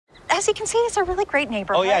As you can see, it's a really great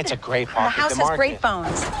neighborhood. Oh, yeah, it's a great pocket. The house has great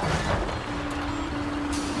bones.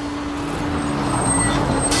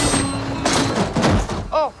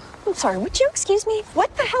 Oh, I'm sorry, would you excuse me?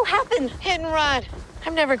 What the hell happened? hit and run.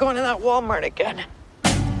 I'm never going to that Walmart again.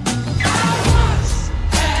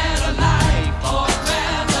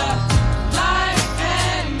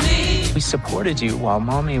 We supported you while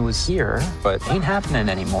Mommy was here, but ain't happening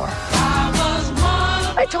anymore.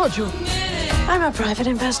 I told you, I'm a private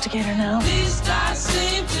investigator now.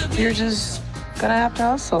 You're just gonna have to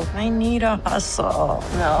hustle. I need a hustle.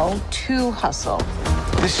 No, to hustle.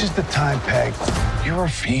 This is the time, Peg. You're a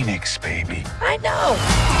phoenix, baby. I know.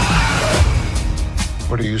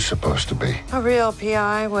 What are you supposed to be? A real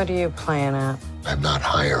PI? What are you playing at? I'm not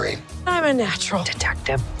hiring. I'm a natural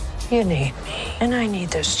detective. You need me, and I need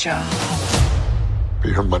this job. Be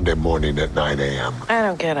here Monday morning at 9 a.m. I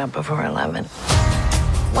don't get up before 11.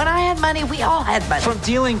 When I had money, we all had money. From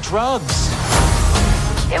dealing drugs.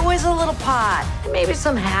 It was a little pot, and maybe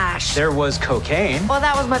some hash. There was cocaine. Well,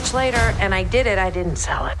 that was much later, and I did it. I didn't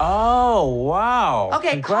sell it. Oh, wow.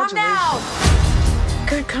 Okay, calm down.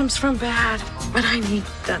 Good comes from bad, but I need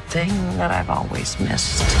that thing that I've always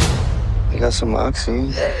missed. You got some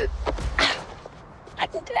oxy?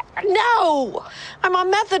 No! I'm on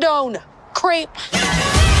methadone. Creep.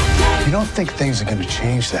 You don't think things are gonna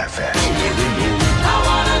change that fast.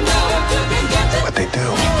 But they do.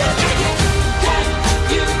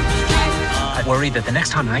 I worry that the next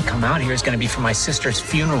time I come out here is gonna be for my sister's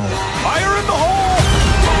funeral. Fire in the hole!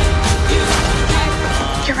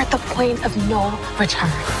 You're at the point of no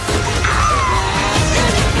return.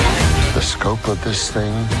 The scope of this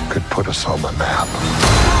thing could put us on the map.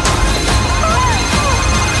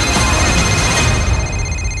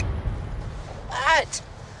 What?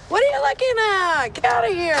 What are you looking at? Get out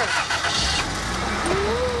of here.